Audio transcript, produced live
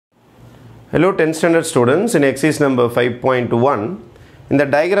Hello 10th standard students, in exercise number 5.1 இந்த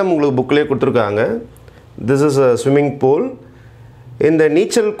diagram உங்களுக்கு bookலயே கொடுத்திருக்காங்க. This is a swimming pool. இந்த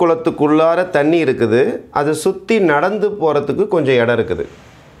நீச்சல் குளத்துக்குள்ளார தண்ணி இருக்குது. அது சுத்தி நடந்து போறதுக்கு கொஞ்சம் இடம் இருக்குது.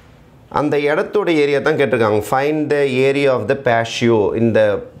 அந்த இடத்தோட ஏரியா தான் கேட்டிருக்காங்க. Find the area of the patio. இந்த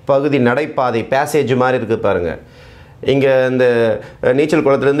பகுதி நடைபாதை passage மாதிரி இருக்கு பாருங்க. இங்க இந்த நீச்சல்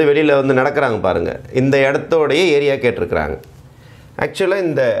குளத்துல இருந்து வெளியில வந்து நடக்கறாங்க பாருங்க. இந்த இடத்தோட ஏரியா கேட்டிருக்காங்க. Actually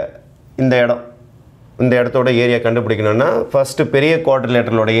இந்த இடத்தோட ஏரியா கண்டுபிடிக்கணும்னா ஃபர்ஸ்ட் பெரிய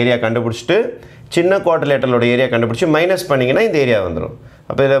குவாட்ரிலேட்டரலோட ஏரியா கண்டுபிடிச்சிட்டு சின்ன குவாட்ரிலேட்டரலோட ஏரியா கண்டுபிடிச்சு மைனஸ் பண்ணீங்கன்னா இந்த ஏரியா வந்துரும்.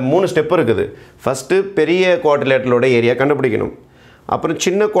 அப்ப இதுல மூணு ஸ்டெப் இருக்குது. ஃபர்ஸ்ட் பெரிய குவாட்ரிலேட்டரலோட ஏரியா கண்டுபிடிக்கணும். அப்புறம்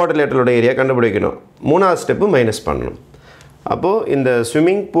சின்ன குவாட்ரிலேட்டரலோட ஏரியா கண்டுபிடிக்கணும். மூணாவது ஸ்டெப் மைனஸ் பண்ணணும். அப்போ இந்த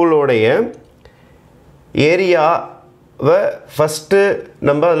ஸ்விமிங் பூலோட ஏரியாவை ஃபர்ஸ்ட்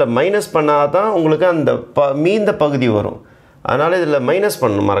நம்ம அதுல மைனஸ் பண்ணாதான் உங்களுக்கு அந்த மீந்த பகுதி வரும். அதனால இதுல மைனஸ்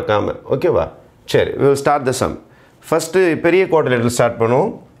பண்ணணும் மறக்காம. ஓகேவா? சரி, we will start the sum. First பெரிய quadrilateral start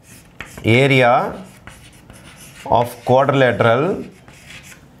பண்ணுவோம். Area of quadrilateral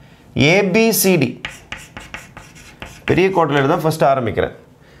ABCD. பெரிய quadrilateral தான் first ஆரம்பிக்கிறேன்.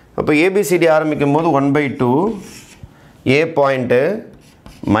 அப்போ ABCD ஆரம்பிக்கும்போது 1/2 A point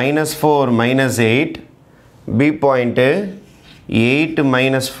 -4 -8 B point 8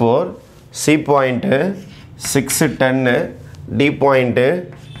 -4 C point 6 10 D point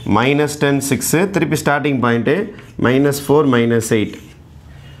 -10 6 திருப்பி ஸ்டார்டிங் பாயிண்ட் -4 -8.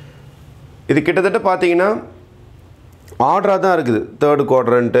 இது கிட்டத்தட்ட பாத்தீங்கன்னா ஆர்டரா தான் இருக்குது. Third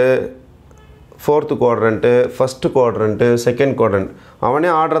quadrant, fourth quadrant, first quadrant, second quadrant அவனே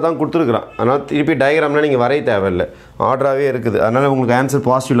ஆர்டரா தான் கொடுத்துருக்கான். அதனால திருப்பி டயகிராம்ல நீங்க வரைய தேவையில்லை, ஆர்டராவே இருக்குது. அதனால உங்களுக்கு ஆன்சர்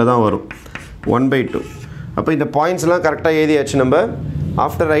பாசிட்டிவ்ல தான் வரும். 1/2. அப்ப இந்த பாயிண்ட்ஸ்லாம் கரெக்ட்டா எழுதியாச்சு நம்ம.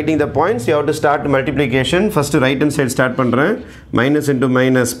 After writing the points, you have to start multiplication. First right hand side start பண்றேன். Minus into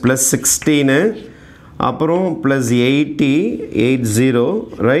minus plus 16. அப்புறம் plus 80, 80,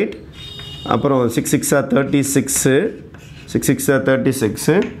 right? அப்புறம் 6 6 are 36. 6 6 are 36.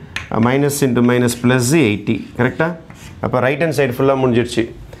 Minus into minus plus 80. கரெக்ட்டா? அப்ப right hand side ஃபுல்லா முடிஞ்சிருச்சு.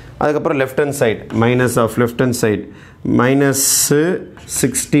 அதுக்கப்புறம் left hand side, minus of left hand side. Minus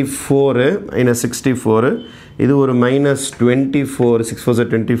 64, minus 64. இது ஒரு -24, 6 4 are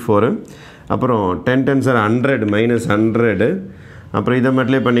 24. அப்புறம் 10 10s are 100, -100. அப்புறம் இதை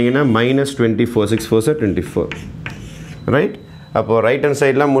மல்டிப்ளை பண்ணீங்கன்னா -24, 6 4 are 24. ரைட்? அப்போ ரைட் ஹேண்ட்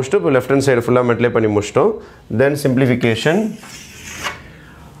சைட்லாம் முடிச்சிட்டு இப்போ லெஃப்ட் ஹேண்ட் சைடு ஃபுல்லாக மல்டிப்ளை பண்ணி முடிச்சிட்டோம். தென் சிம்பிளிஃபிகேஷன்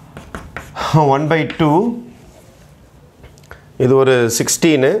 1/2. இது ஒரு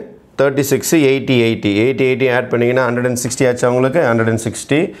 16, 36, 80 80 ஆட் பண்ணீங்கன்னா 160 ஆச்சு. உங்களுக்கு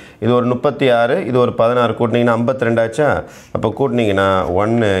 160. இது ஒரு 36, இது ஒரு 16 கூட்டினீங்கன்னா 52 ஆச்சா. அப்போ கூட்டினீங்கன்னா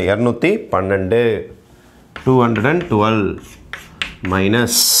 212 212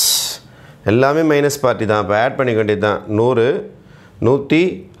 மைனஸ் எல்லாமே மைனஸ் பார்ட்டி தான். அப்போ ஆட் பண்ணிக்க வேண்டியது தான். 100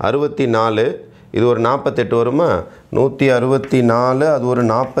 164, இது ஒரு 48 வருமா. 164 அது ஒரு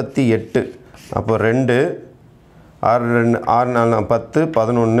 48. அப்போ 2 6 4 10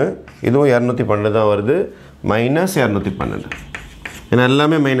 11, இதுவும் 212 தான் வருது. -212. ஏன்னா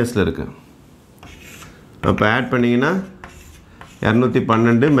எல்லாமே மைனஸில் இருக்கு. அப்போ ஆட் பண்ணிங்கன்னா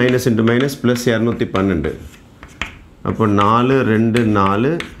 212 மைனஸ் இன்ட்டு மைனஸ் ப்ளஸ் 212. அப்போ 4 2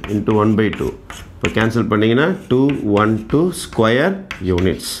 4 இன்ட்டு 1/2. இப்போ கேன்சல் பண்ணிங்கன்னா 212 ஸ்கொயர்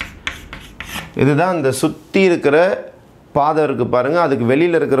யூனிட்ஸ். இதுதான் இந்த சுற்றி இருக்கிற பாதை இருக்கு பாருங்க. அதுக்கு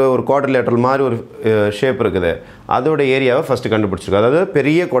வெளியில இருக்கிற ஒரு குவாட்ரிலேட்டரல் மாதிரி ஒரு ஷேப் இருக்குது. அதோட ஏரியாவை ஃபர்ஸ்ட் கண்டுபிடிச்சிருக்கோம். அதாவது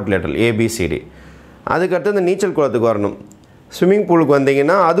பெரிய குவாட்ரிலேட்டரல் ABCD. அதுக்கு அடுத்து இந்த நீச்சல் குளத்துக்கு வரணும். ஸ்விமிங் பூலுக்கு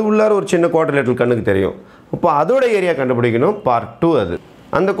வந்தீங்கன்னா அது உள்ளார ஒரு சின்ன குவாட்ரிலேட்டரல் கண்ணுக்கு தெரியும். அப்போ அதோட ஏரியா கண்டுபிடிக்கணும். பார்ட் 2 அது.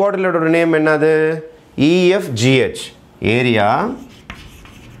 அந்த குவாட்ரிலேட்டரோட நேம் என்னது? EFGH. Area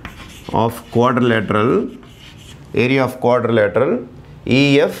of quadrilateral, area of quadrilateral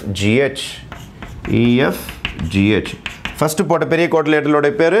EFGH. EFGH. First போட்ட பெரிய குவாட்ரிலேட்டரலோட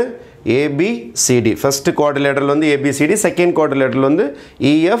பேரு ABCD. ஃபர்ஸ்ட் குவாட்ரிலேட்டரல் வந்து ABCD, செகண்ட் குவாட்ரிலேட்டரல் வந்து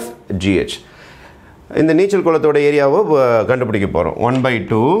EFGH. இந்த நீச்சல் குளத்தோட ஏரியாவை கண்டுபிடிக்க போறோம்.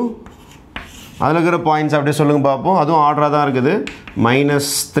 1/2. அதுல இருக்கிற பாயிண்ட்ஸ் அப்படியே சொல்லுங்க பாப்போம். அதுவும் ஆர்டரா தான் இருக்குது.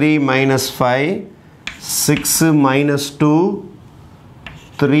 -3 -5 6 -2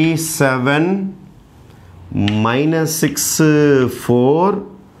 3 7 -6 4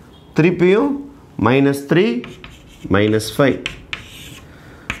 திருப்பியும் -3 -5.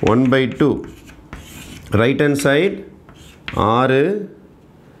 1/2. Right hand side 6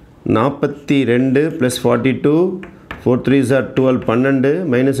 42 + 42 4 3s are 12 12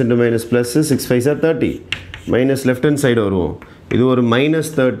 minus into minus plus 6 5s are 30 minus left hand side வருவோம். இது ஒரு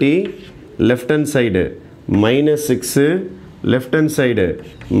 -30 left hand side -6 left hand side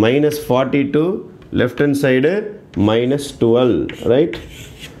minus 42, left hand side minus 12, right?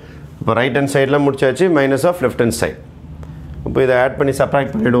 இப்போ right hand side முடிச்சாச்சு, minus of left hand side. இப்போ இதை add பண்ணி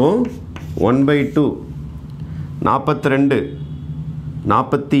subtract பண்ணிடுவோம். 1/2 42 48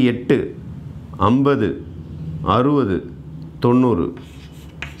 50 60 90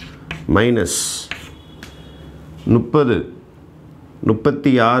 minus 30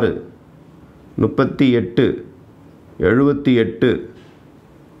 36 38 78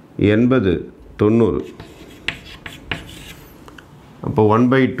 80 90. அப்போ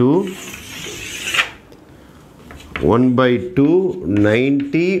 1/2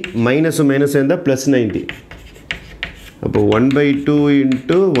 90 மைனஸ் மைனஸ் இருந்தால் ப்ளஸ் 90. அப்போ 1/2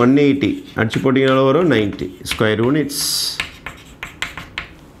 into 180 அடிச்சு போட்டிங்கனால வரும் 90 ஸ்கொயர் யூனிட்ஸ்.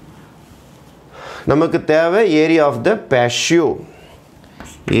 நமக்கு தேவை area of the patio.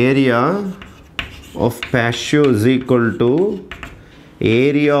 Area of patio is equal to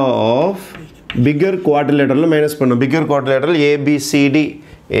area of figure quadrilateral minus பண்ணும். Figure quadrilateral ABCD,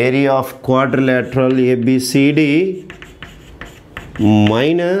 area of quadrilateral ABCD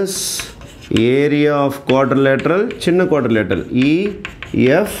minus area of quadrilateral சின்ன quadrilateral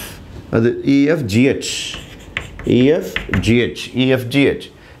EF, அது EFGH.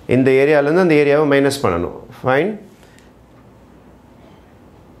 இந்த ஏரியாவிலேருந்து அந்த ஏரியாவை minus பண்ணணும். Fine.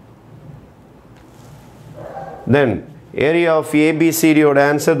 Then area of ABCDயோட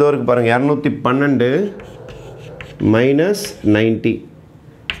answer தோருக்கு பாருங்கள், 212 minus 90.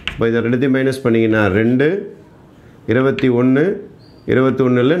 இப்போ இதை ரெண்டுத்தையும் மைனஸ் பண்ணிங்கன்னா 2 21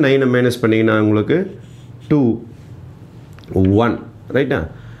 21 9 மைனஸ் பண்ணிங்கன்னா உங்களுக்கு 2 1, ரைட்டா?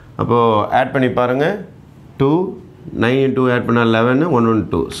 அப்போது ஆட் பண்ணி பாருங்கள். 2 9 into ஆட் பண்ணால் 11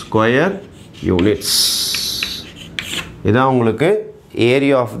 112 ஸ்கொயர் யூனிட்ஸ். இதான் உங்களுக்கு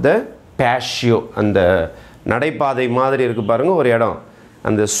ஏரியா ஆஃப் த பேஷியோ. அந்த நடைபாதை மாதிரி இருக்குது பாருங்கள் ஒரு இடம்,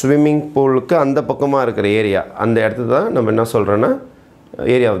 அந்த ஸ்விம்மிங் பூலுக்கு அந்த பக்கமாக இருக்கிற ஏரியா, அந்த இடத்துல தான் நம்ம என்ன சொல்கிறோன்னா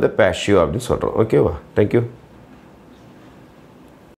ஏரியா ஆஃப் த பேஷியோ அப்படின்னு சொல்கிறோம். ஓகேவா? தேங்க்யூ.